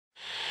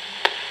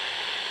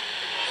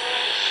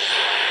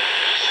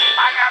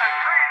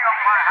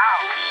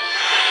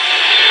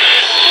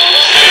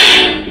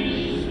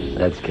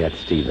That's Cat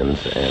Stevens,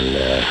 and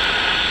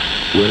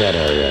we're at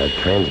our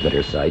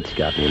transmitter site,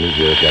 Scott Newman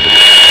here at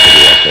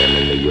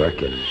WFM in New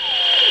York, and...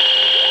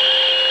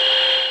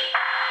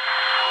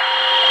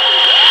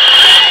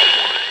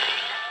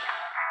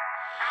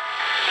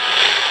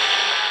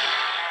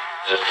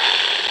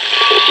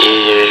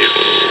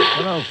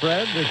 Hello,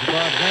 Fred. This is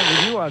Bob Grant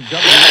with you on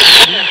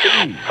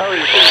WFM. How are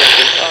you,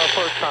 Bob?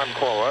 First-time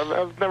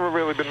caller. I've never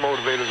really been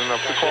motivated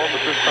enough to call,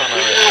 but this time I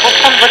am.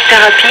 Reprendre votre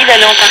thérapie,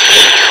 d'aller en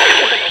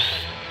partie.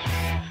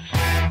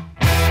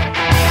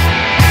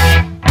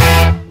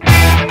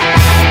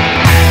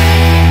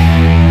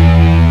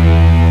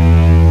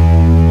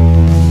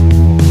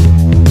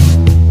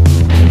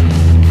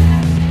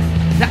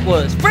 That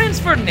was Franz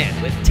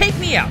Ferdinand with Take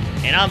Me Out,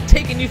 and I'm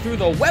taking you through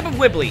the web of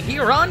Wibbly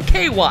here on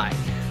KY.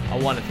 I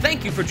want to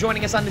thank you for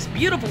joining us on this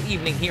beautiful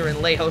evening here in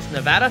Lejos,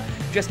 Nevada.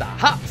 Just a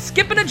hop,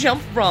 skip, and a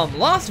jump from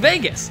Las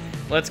Vegas.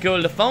 Let's go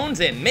to the phones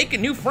and make a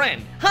new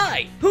friend.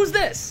 Hi, who's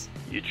this?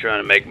 You trying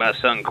to make my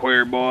son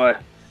queer, boy?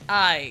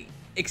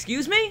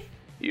 Excuse me?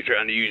 You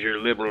trying to use your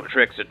liberal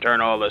tricks to turn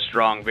all the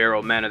strong,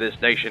 virile men of this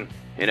station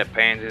into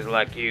pansies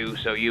like you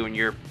so you and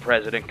your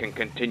president can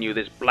continue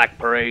this black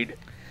parade?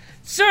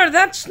 Sir,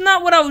 that's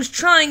not what I was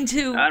trying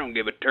to... I don't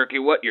give a turkey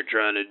what you're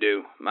trying to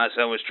do. My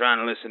son was trying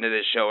to listen to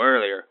this show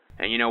earlier.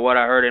 And you know what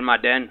I heard in my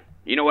den?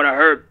 You know what I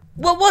heard?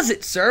 What was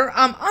it, sir?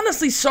 I'm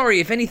honestly sorry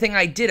if anything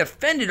I did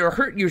offended or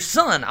hurt your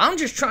son. I'm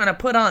just trying to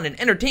put on an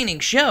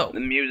entertaining show.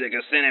 The music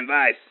of sin and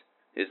vice.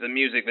 It's the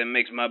music that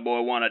makes my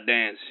boy want to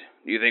dance.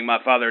 Do you think my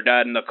father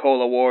died in the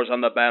Cola Wars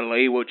on the Battle of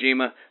Iwo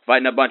Jima,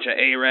 fighting a bunch of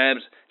Arabs,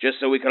 just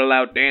so we could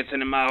allow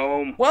dancing in my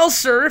home? Well,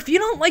 sir, if you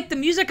don't like the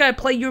music I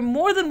play, you're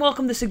more than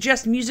welcome to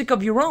suggest music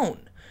of your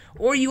own.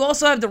 Or you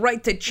also have the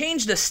right to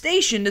change the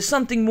station to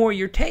something more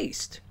your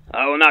taste.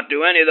 I will not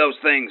do any of those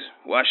things.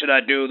 Why should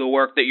I do the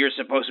work that you're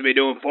supposed to be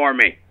doing for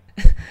me?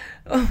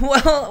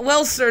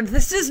 Well, sir,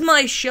 this is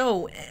my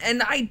show,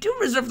 and I do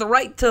reserve the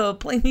right to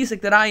play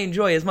music that I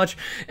enjoy as much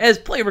as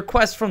play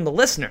requests from the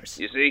listeners.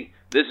 You see,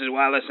 this is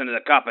why I listen to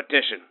the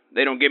competition.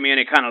 They don't give me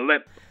any kind of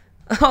lip.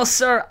 Oh,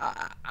 sir,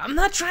 I'm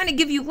not trying to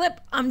give you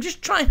lip. I'm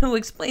just trying to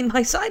explain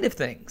my side of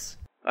things.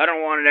 I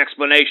don't want an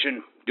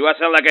explanation. Do I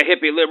sound like a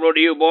hippie liberal to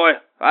you, boy?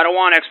 I don't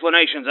want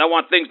explanations. I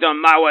want things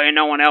done my way and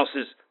no one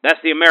else's. That's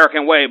the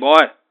American way,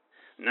 boy.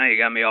 Now you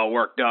got me all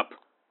worked up.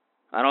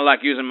 I don't like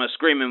using my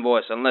screaming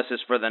voice unless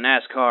it's for the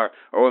NASCAR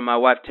or when my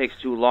wife takes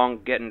too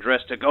long getting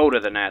dressed to go to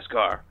the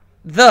NASCAR.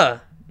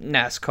 The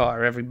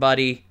NASCAR,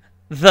 everybody.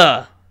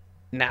 The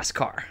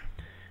NASCAR.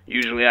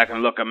 Usually I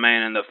can look a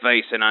man in the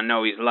face and I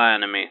know he's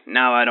lying to me.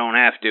 Now I don't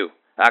have to.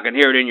 I can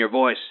hear it in your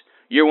voice.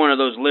 You're one of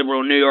those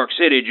liberal New York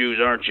City Jews,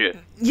 aren't you?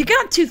 You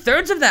got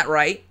 2/3 of that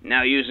right.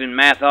 Now using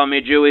math on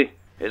me, Jewy?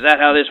 Is that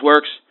how this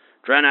works?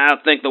 Trying to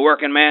outthink the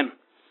working man?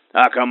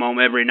 I come home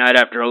every night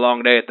after a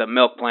long day at the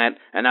milk plant,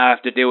 and I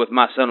have to deal with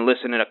my son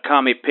listening to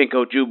commie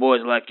pinko Jew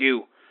boys like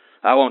you.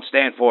 I won't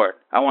stand for it.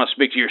 I want to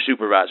speak to your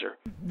supervisor.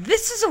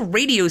 This is a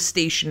radio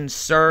station,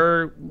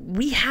 sir.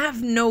 We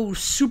have no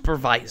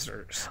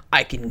supervisors.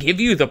 I can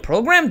give you the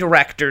program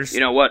directors.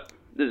 You know what?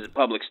 This is a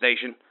public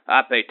station.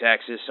 I pay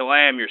taxes, so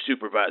I am your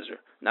supervisor.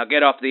 Now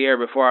get off the air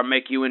before I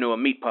make you into a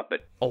meat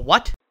puppet. A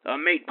what? A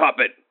meat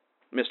puppet.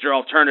 Mr.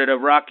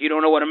 Alternative Rock, you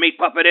don't know what a meat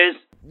puppet is?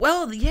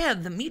 Well, yeah,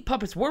 the Meat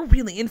Puppets were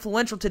really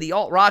influential to the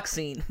alt-rock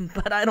scene,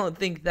 but I don't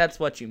think that's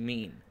what you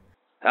mean.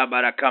 How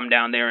about I come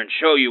down there and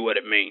show you what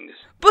it means?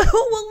 But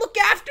who will look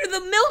after the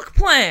milk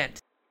plant?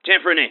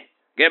 Tiffany,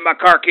 get my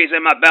car keys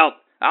in my belt.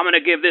 I'm gonna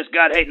give this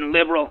God-hating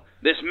liberal,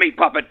 this meat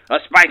puppet, a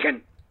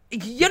spanking.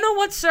 You know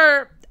what,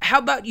 sir? How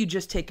about you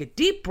just take a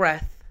deep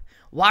breath,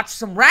 watch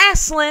some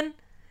wrestling,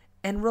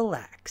 and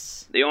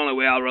relax. The only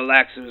way I'll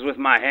relax is with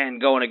my hand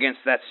going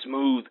against that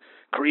smooth,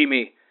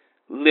 creamy,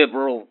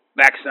 liberal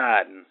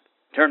backside and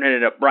turning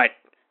it a bright,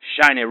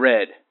 shiny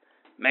red,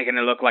 making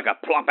it look like a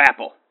plump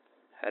apple.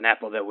 An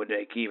apple that would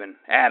make even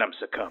Adam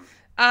succumb.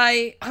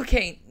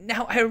 Okay,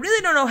 now I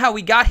really don't know how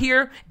we got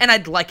here, and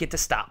I'd like it to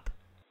stop.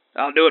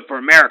 I'll do it for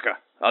America.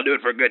 I'll do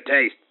it for good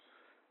taste.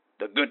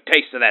 The good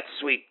taste of that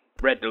sweet,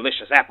 red,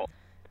 delicious apple.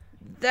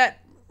 That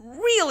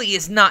really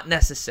is not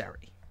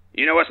necessary.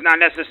 You know what's not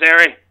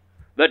necessary?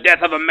 The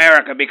death of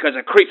America because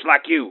of creeps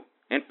like you,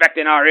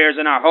 infecting our ears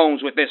and our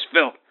homes with this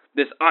filth,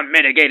 this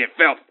unmitigated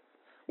filth.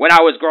 When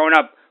I was growing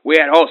up, we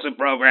had wholesome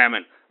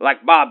programming,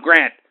 like Bob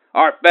Grant,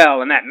 Art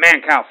Bell, and that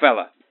Mancow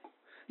fella.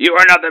 You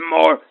are nothing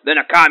more than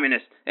a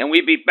communist, and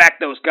we beat back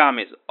those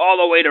commies all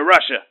the way to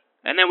Russia,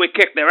 and then we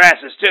kicked their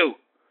asses too.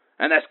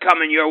 And that's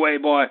coming your way,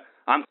 boy.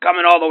 I'm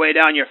coming all the way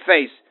down your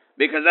face,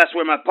 because that's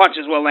where my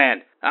punches will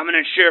land. I'm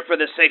gonna ensure for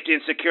the safety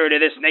and security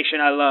of this nation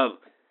I love.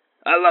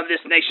 I love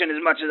this nation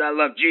as much as I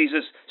love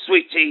Jesus,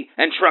 sweet tea,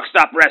 and truck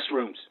stop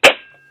restrooms.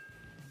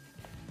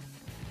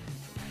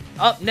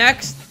 Up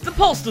next, the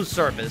Postal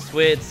Service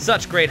with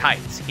such great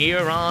heights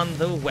here on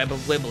the Web of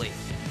Wibbly.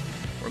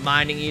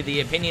 Reminding you the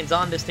opinions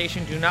on this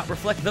station do not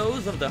reflect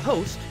those of the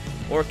host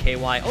or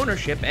KY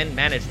ownership and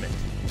management.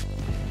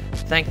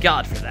 Thank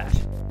God for that.